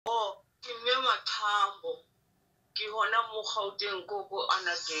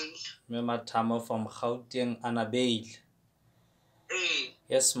Matamo from Gauteng, ennedale.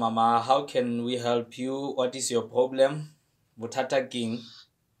 Yes, Mama. How can we help you? What is your problem? Butata King.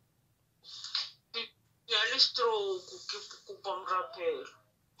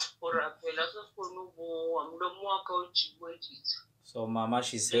 So Mama,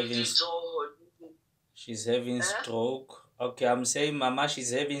 she's having stroke. Okay, I'm saying Mama,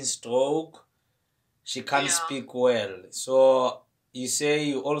 she's having stroke. She can't speak well. So you say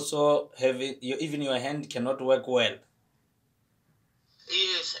you also have it, even your hand cannot work well.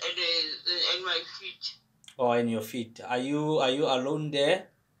 Yes, and my feet. Or in your feet. Are you alone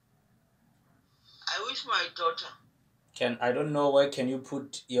there? I wish my daughter. I don't know, where can you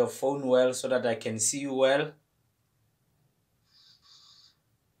put your phone well so that I can see you well?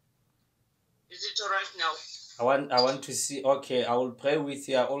 Is it all right now? I want to see. Okay, I will pray with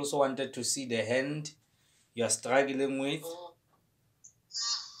you. I also wanted to see the hand you are struggling with. Oh.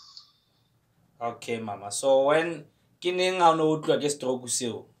 Okay, Mama. So when kining how no utlwa ke stroke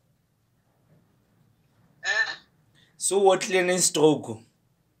seo? So what cleaning stroke?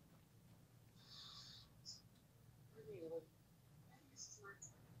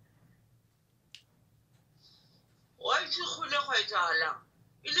 Why is it quite a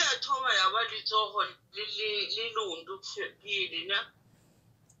ile a thoma ya ba letsogo le lundu pele na,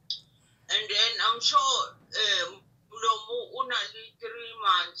 and then I'm sure mlomo una le 3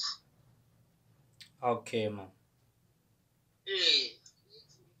 months. Okay, Mom.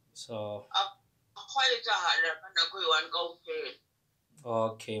 So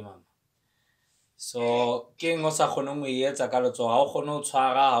okay, Mom. So ke ngo sa khone mo etsa ka letso ha o khone o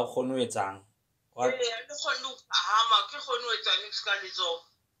tshwara ha o khone o etsang. What? Le khone o hama ke khone o etsa nix ka letso.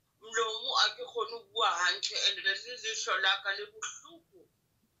 Mlomo a ke khone o bua hantle, and le hlola ka le bohloko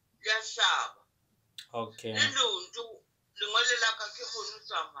ya shaba. Okay. Le lundu lengole la ka ke khone o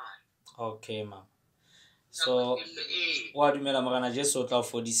tsamaya. Okay, Mom. So wa dumela morana Jesu o tla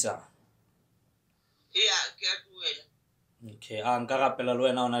fodisa. Yeah, ke a dumela. Okay, a nka rapela le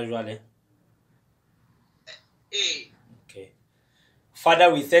wena ona jwale. Okay. Father,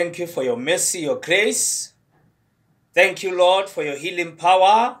 we thank you for your mercy, your grace. Thank you, Lord, for your healing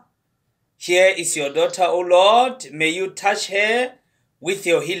power. Here is your daughter, O Lord. May you touch her with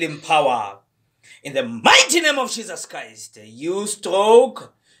your healing power. In the mighty name of Jesus Christ, you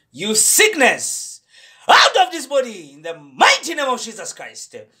stroke, you sickness, out of this body. In the mighty name of Jesus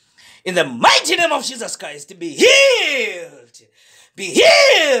Christ. In the mighty name of Jesus Christ, be healed. Be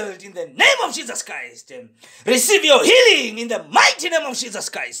healed in the name of Jesus Christ. Receive your healing in the mighty name of Jesus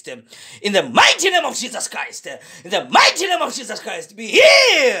Christ. In the mighty name of Jesus Christ. In the mighty name of Jesus Christ. Be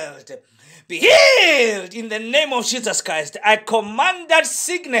healed. Be healed in the name of Jesus Christ. I command that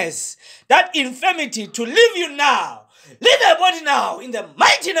sickness, that infirmity to leave you now. Leave your body now in the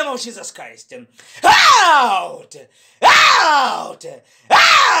mighty name of Jesus Christ. Out! Out!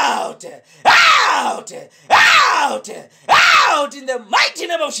 Out! Out! Out! Out in the mighty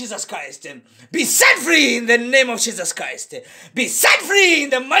name of Jesus Christ. Be set free in the name of Jesus Christ. Be set free in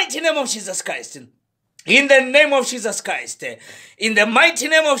the mighty name of Jesus Christ. In the name of Jesus Christ. In the mighty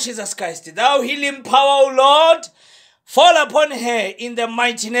name of Jesus Christ. Thou healing power, O Lord, fall upon her in the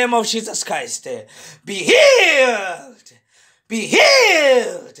mighty name of Jesus Christ. Be healed. Be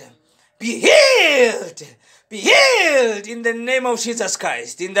healed. Be healed. Be healed in the name of Jesus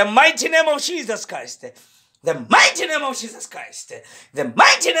Christ. In the mighty name of Jesus Christ. The mighty name of Jesus Christ. The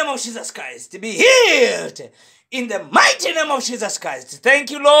mighty name of Jesus Christ. Be healed in the mighty name of Jesus Christ.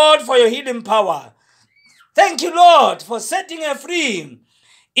 Thank you, Lord, for your healing power. Thank you, Lord, for setting her free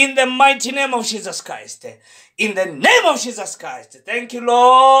in the mighty name of Jesus Christ. In the name of Jesus Christ. Thank you,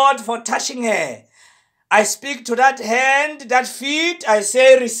 Lord, for touching her. I speak to that hand, that feet. I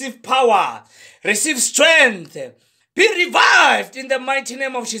say, receive power, receive strength. Be revived in the mighty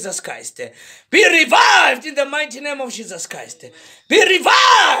name of Jesus Christ. Be revived in the mighty name of Jesus Christ. Be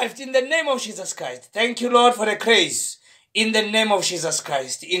revived in the name of Jesus Christ. Thank you, Lord, for the grace. In the name of Jesus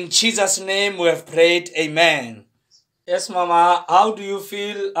Christ. In Jesus' name we have prayed. Amen. Yes, Mama. How do you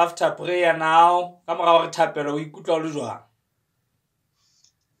feel after prayer now?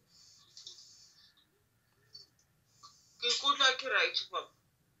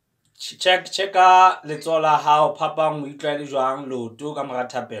 Check letso la hao phapang o utlwa le jwang loto ka mora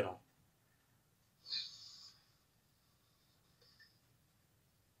thapelo.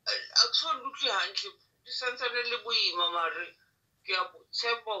 Absolutely hantle. Disantsane le boima mare ke a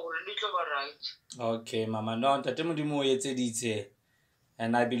tshepa hore le tlo ba right. Okay, Mama. No, ntate Modimo o etseditse,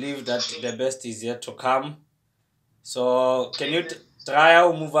 and I believe that the best is yet to come. So Try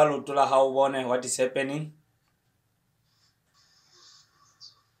to move a lot to how what is happening.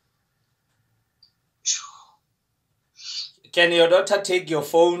 Can your daughter take your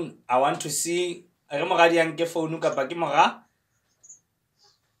phone? I want to see. Phone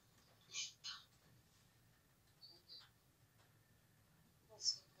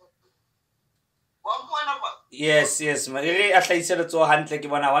yes. I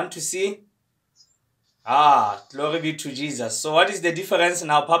want to see. Ah, glory be to Jesus. So what is the difference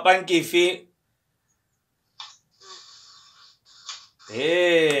now? Papa Nkifi.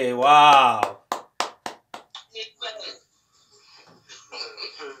 Hey, wow.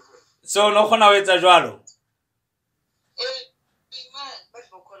 So no khona o etsa jwalo.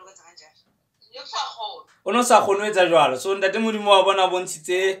 O no sa khone o etsa jwalo. So ntate modimo wa bona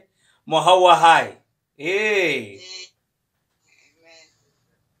bontshitse mohau wa hae. Hey.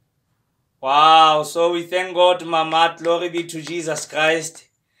 Wow, so we thank God, Mama. Glory be to Jesus Christ.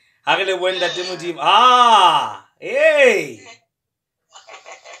 Ah, hey.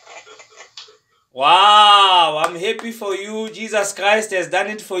 Wow, I'm happy for you. Jesus Christ has done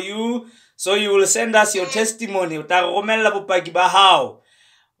it for you. So you will send us your testimony. Utaromela bopaki ba hao.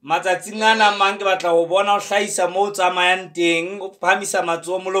 Matsatsing ana mang ke batla ho bona o hlaisa mo tsamayang teng, o phamisa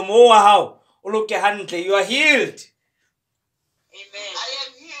matsoho molomo wa hao. O loke hantle. You are healed. Amen. I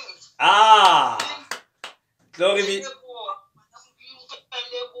am healed. Ah. Glory be. God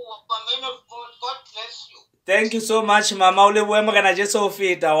bless you. Thank you so much, Mama.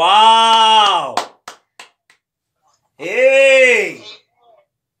 Wow. Hey.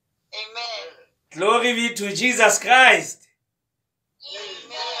 Amen. Glory be to Jesus Christ.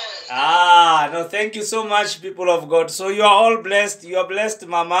 Amen. Ah, no, thank you so much, people of God. So you are all blessed. You are blessed,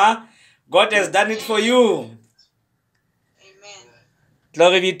 Mama. God has done it for you. Amen.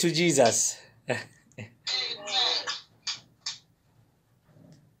 Glory be to Jesus.